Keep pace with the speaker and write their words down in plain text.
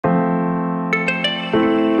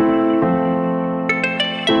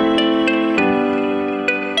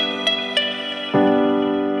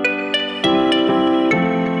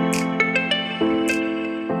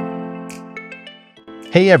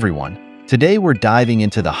Hey everyone, today we're diving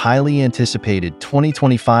into the highly anticipated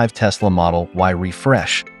 2025 Tesla Model Y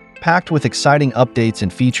refresh, packed with exciting updates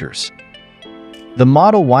and features. The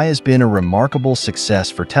Model Y has been a remarkable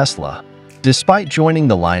success for Tesla. Despite joining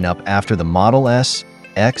the lineup after the Model S,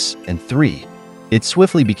 X, and 3, it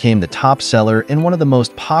swiftly became the top seller and one of the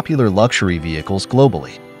most popular luxury vehicles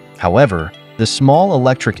globally. However, the small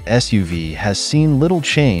electric SUV has seen little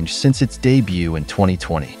change since its debut in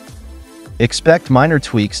 2020. Expect minor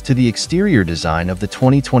tweaks to the exterior design of the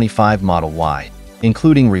 2025 Model Y,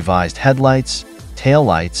 including revised headlights,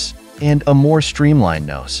 taillights, and a more streamlined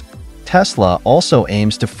nose. Tesla also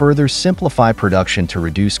aims to further simplify production to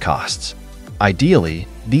reduce costs. Ideally,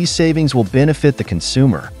 these savings will benefit the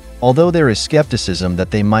consumer, although there is skepticism that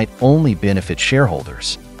they might only benefit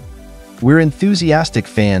shareholders. We're enthusiastic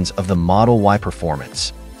fans of the Model Y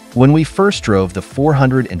performance. When we first drove the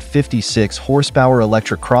 456 horsepower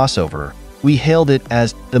electric crossover, we hailed it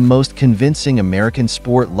as the most convincing American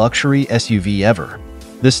sport luxury SUV ever.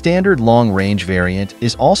 The standard long-range variant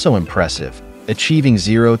is also impressive, achieving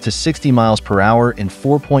 0 to 60 miles per hour in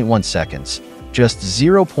 4.1 seconds, just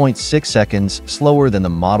 0.6 seconds slower than the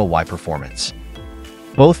Model Y performance.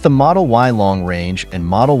 Both the Model Y Long Range and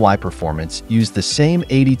Model Y Performance use the same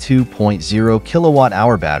 82.0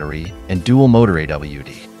 kilowatt-hour battery and dual-motor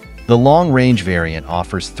AWD. The Long Range variant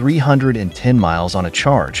offers 310 miles on a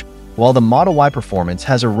charge, while the Model Y Performance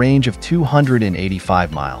has a range of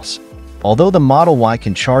 285 miles. Although the Model Y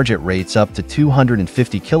can charge at rates up to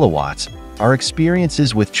 250 kilowatts, our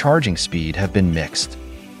experiences with charging speed have been mixed.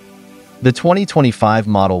 The 2025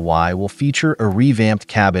 Model Y will feature a revamped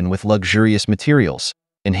cabin with luxurious materials,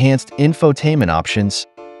 enhanced infotainment options,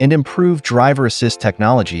 and improved driver assist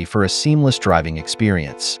technology for a seamless driving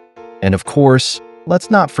experience. And of course, let's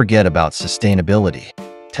not forget about sustainability.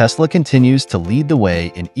 Tesla continues to lead the way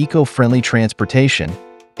in eco-friendly transportation,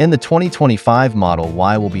 and the 2025 Model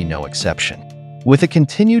Y will be no exception. With a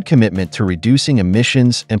continued commitment to reducing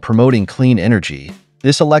emissions and promoting clean energy,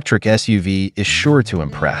 this electric SUV is sure to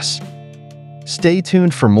impress. Stay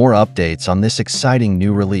tuned for more updates on this exciting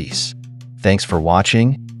new release. Thanks for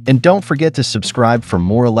watching, and don't forget to subscribe for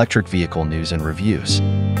more electric vehicle news and reviews.